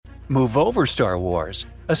Move over, Star Wars.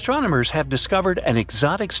 Astronomers have discovered an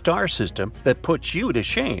exotic star system that puts you to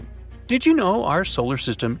shame. Did you know our solar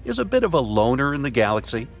system is a bit of a loner in the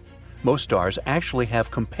galaxy? Most stars actually have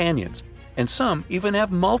companions, and some even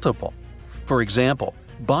have multiple. For example,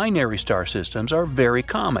 binary star systems are very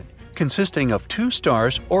common, consisting of two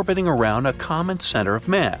stars orbiting around a common center of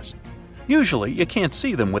mass. Usually, you can't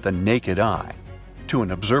see them with a naked eye. To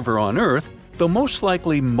an observer on Earth, they'll most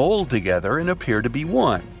likely mold together and appear to be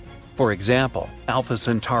one. For example, Alpha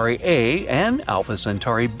Centauri A and Alpha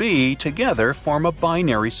Centauri B together form a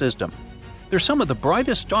binary system. They're some of the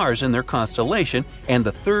brightest stars in their constellation and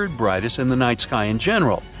the third brightest in the night sky in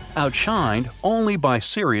general, outshined only by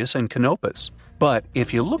Sirius and Canopus. But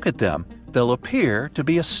if you look at them, they'll appear to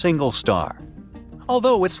be a single star.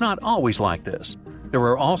 Although it's not always like this. There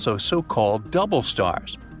are also so-called double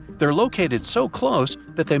stars. They're located so close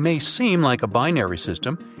that they may seem like a binary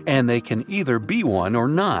system, and they can either be one or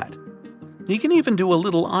not. You can even do a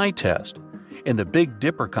little eye test. In the Big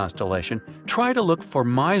Dipper constellation, try to look for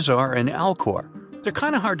Mizar and Alcor. They're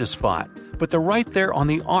kind of hard to spot, but they're right there on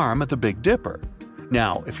the arm of the Big Dipper.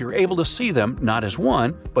 Now, if you're able to see them not as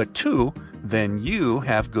one, but two, then you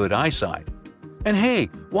have good eyesight. And hey,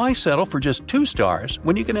 why settle for just two stars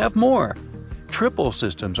when you can have more? Triple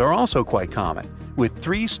systems are also quite common, with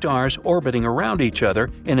three stars orbiting around each other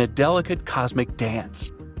in a delicate cosmic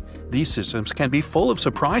dance. These systems can be full of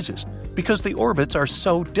surprises because the orbits are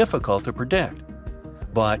so difficult to predict.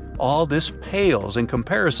 But all this pales in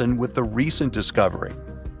comparison with the recent discovery.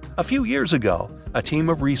 A few years ago, a team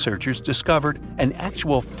of researchers discovered an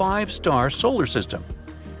actual five-star solar system.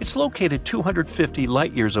 It's located 250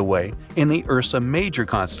 light-years away in the Ursa Major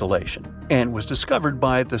constellation and was discovered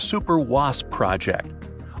by the Super-WASP project.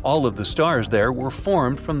 All of the stars there were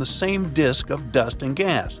formed from the same disk of dust and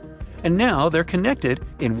gas, and now they're connected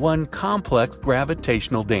in one complex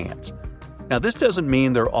gravitational dance. Now, this doesn't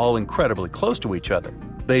mean they're all incredibly close to each other.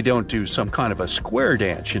 They don't do some kind of a square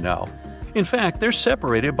dance, you know. In fact, they're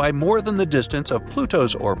separated by more than the distance of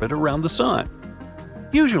Pluto's orbit around the Sun.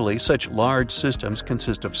 Usually, such large systems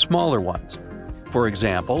consist of smaller ones. For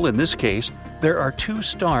example, in this case, there are two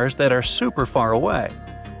stars that are super far away,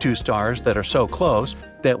 two stars that are so close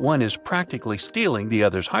that one is practically stealing the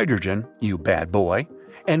other's hydrogen, you bad boy,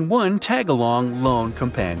 and one tag-along lone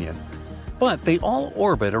companion. But they all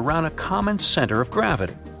orbit around a common center of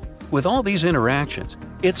gravity. With all these interactions,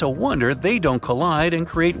 it's a wonder they don't collide and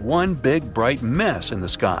create one big bright mess in the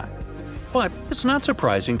sky. But it's not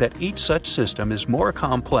surprising that each such system is more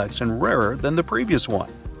complex and rarer than the previous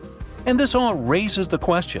one. And this all raises the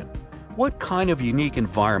question, what kind of unique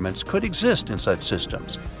environments could exist in such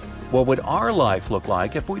systems? What would our life look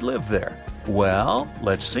like if we lived there? Well,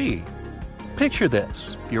 let's see. Picture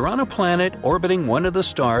this. You're on a planet orbiting one of the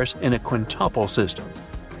stars in a quintuple system.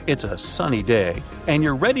 It's a sunny day, and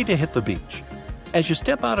you're ready to hit the beach. As you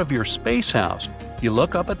step out of your space house, you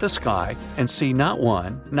look up at the sky and see not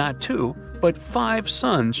one, not two, but 5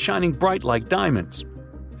 suns shining bright like diamonds.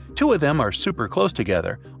 2 of them are super close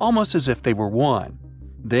together, almost as if they were one.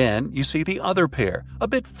 Then you see the other pair, a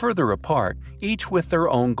bit further apart, each with their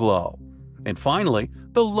own glow. And finally,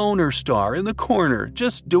 the loner star in the corner,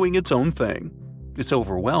 just doing its own thing. It's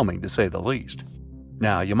overwhelming, to say the least.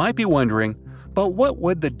 Now, you might be wondering, but what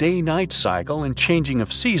would the day-night cycle and changing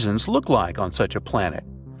of seasons look like on such a planet?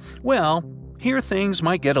 Well, here things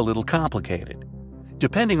might get a little complicated.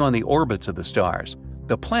 Depending on the orbits of the stars,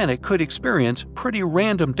 the planet could experience pretty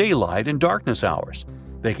random daylight and darkness hours.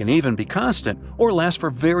 They can even be constant or last for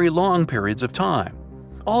very long periods of time.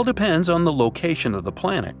 All depends on the location of the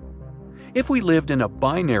planet. If we lived in a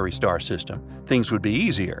binary star system, things would be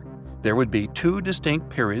easier. There would be 2 distinct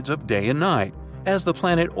periods of day and night as the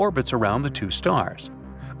planet orbits around the 2 stars.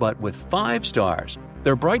 But with 5 stars,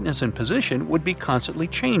 their brightness and position would be constantly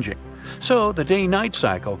changing, so the day-night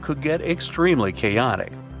cycle could get extremely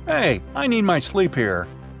chaotic. Hey, I need my sleep here.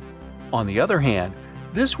 On the other hand,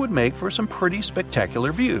 this would make for some pretty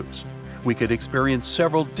spectacular views. We could experience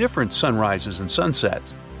several different sunrises and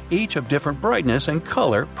sunsets, each of different brightness and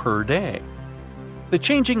color per day. The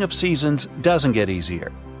changing of seasons doesn't get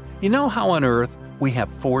easier. You know how on Earth we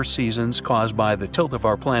have 4 seasons caused by the tilt of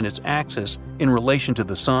our planet's axis in relation to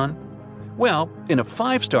the Sun? Well, in a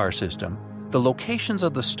 5-star system, the locations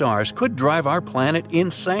of the stars could drive our planet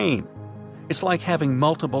insane. It's like having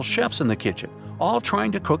multiple chefs in the kitchen, all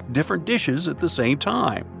trying to cook different dishes at the same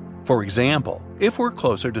time. For example, if we're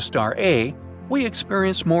closer to star A, we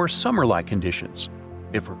experience more summer-like conditions.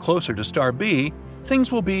 If we're closer to star B,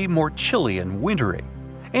 things will be more chilly and wintry.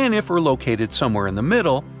 And if we're located somewhere in the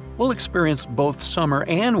middle, we'll experience both summer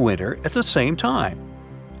and winter at the same time.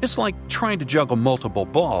 It's like trying to juggle multiple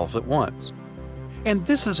balls at once. And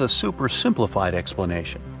this is a super simplified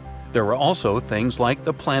explanation. There are also things like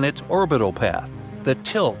the planet's orbital path, the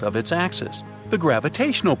tilt of its axis, the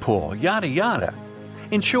gravitational pull, yada yada.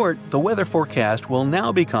 In short, the weather forecast will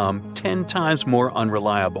now become 10 times more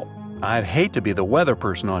unreliable. I'd hate to be the weather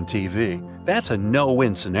person on TV. That's a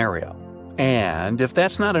no-win scenario. And if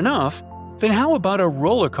that's not enough, then how about a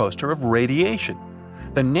roller coaster of radiation?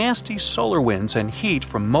 The nasty solar winds and heat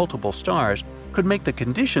from multiple stars could make the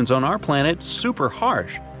conditions on our planet super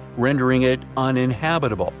harsh, rendering it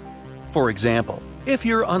uninhabitable. For example, if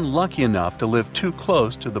you're unlucky enough to live too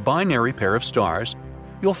close to the binary pair of stars,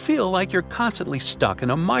 you'll feel like you're constantly stuck in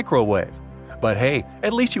a microwave. But hey,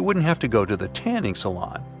 at least you wouldn't have to go to the tanning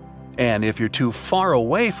salon. And if you're too far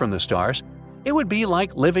away from the stars, it would be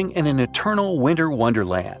like living in an eternal winter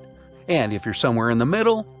wonderland. And if you're somewhere in the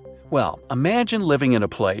middle, well, imagine living in a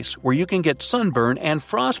place where you can get sunburn and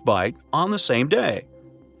frostbite on the same day.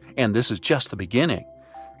 And this is just the beginning.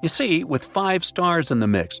 You see, with 5 stars in the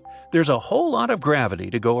mix, there's a whole lot of gravity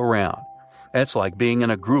to go around. That's like being in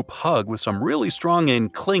a group hug with some really strong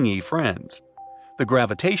and clingy friends. The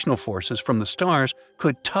gravitational forces from the stars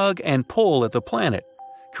could tug and pull at the planet,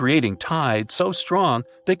 creating tides so strong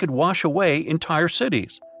they could wash away entire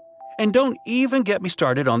cities. And don't even get me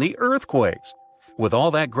started on the earthquakes. With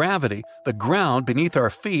all that gravity, the ground beneath our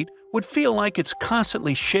feet would feel like it's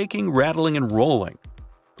constantly shaking, rattling, and rolling.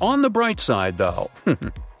 On the bright side, though,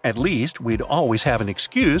 at least we'd always have an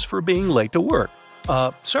excuse for being late to work.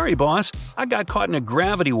 Sorry boss, I got caught in a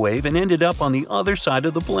gravity wave and ended up on the other side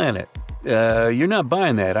of the planet. You're not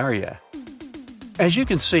buying that, are you? As you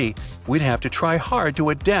can see, we'd have to try hard to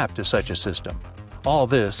adapt to such a system. All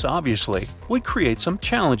this, obviously, would create some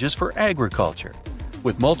challenges for agriculture.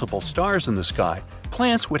 With multiple stars in the sky,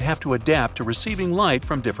 plants would have to adapt to receiving light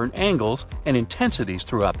from different angles and intensities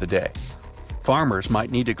throughout the day. Farmers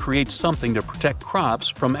might need to create something to protect crops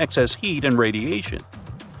from excess heat and radiation.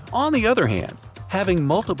 On the other hand, having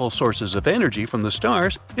multiple sources of energy from the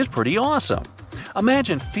stars is pretty awesome.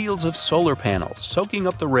 Imagine fields of solar panels soaking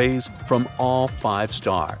up the rays from all 5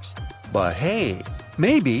 stars. But hey,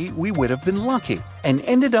 maybe we would have been lucky and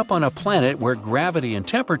ended up on a planet where gravity and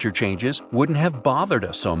temperature changes wouldn't have bothered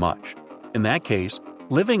us so much. In that case,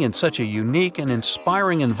 living in such a unique and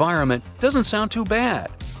inspiring environment doesn't sound too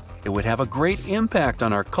bad. It would have a great impact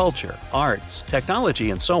on our culture, arts,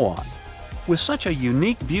 technology, and so on. With such a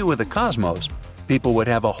unique view of the cosmos, people would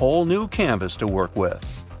have a whole new canvas to work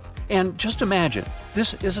with. And just imagine,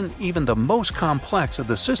 this isn't even the most complex of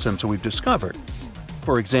the systems we've discovered.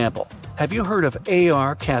 For example, have you heard of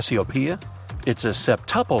AR Cassiopeia? It's a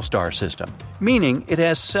septuple star system, meaning it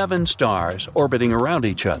has 7 stars orbiting around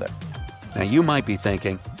each other. Now you might be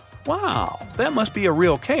thinking, wow, that must be a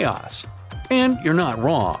real chaos. And you're not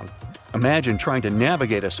wrong. Imagine trying to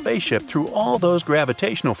navigate a spaceship through all those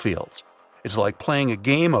gravitational fields. It's like playing a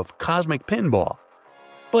game of cosmic pinball.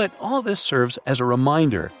 But all this serves as a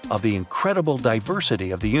reminder of the incredible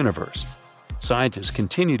diversity of the universe. Scientists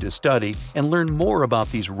continue to study and learn more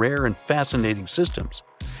about these rare and fascinating systems.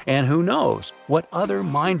 And who knows what other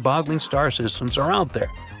mind-boggling star systems are out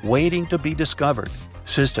there, waiting to be discovered.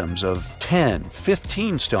 Systems of 10,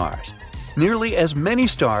 15 stars. Nearly as many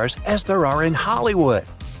stars as there are in Hollywood.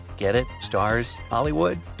 Get it? Stars,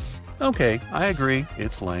 Hollywood? Okay, I agree,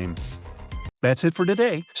 it's lame. That's it for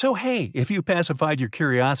today. So hey, if you pacified your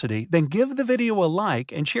curiosity, then give the video a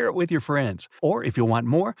like and share it with your friends. Or if you want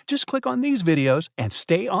more, just click on these videos and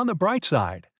stay on the bright side.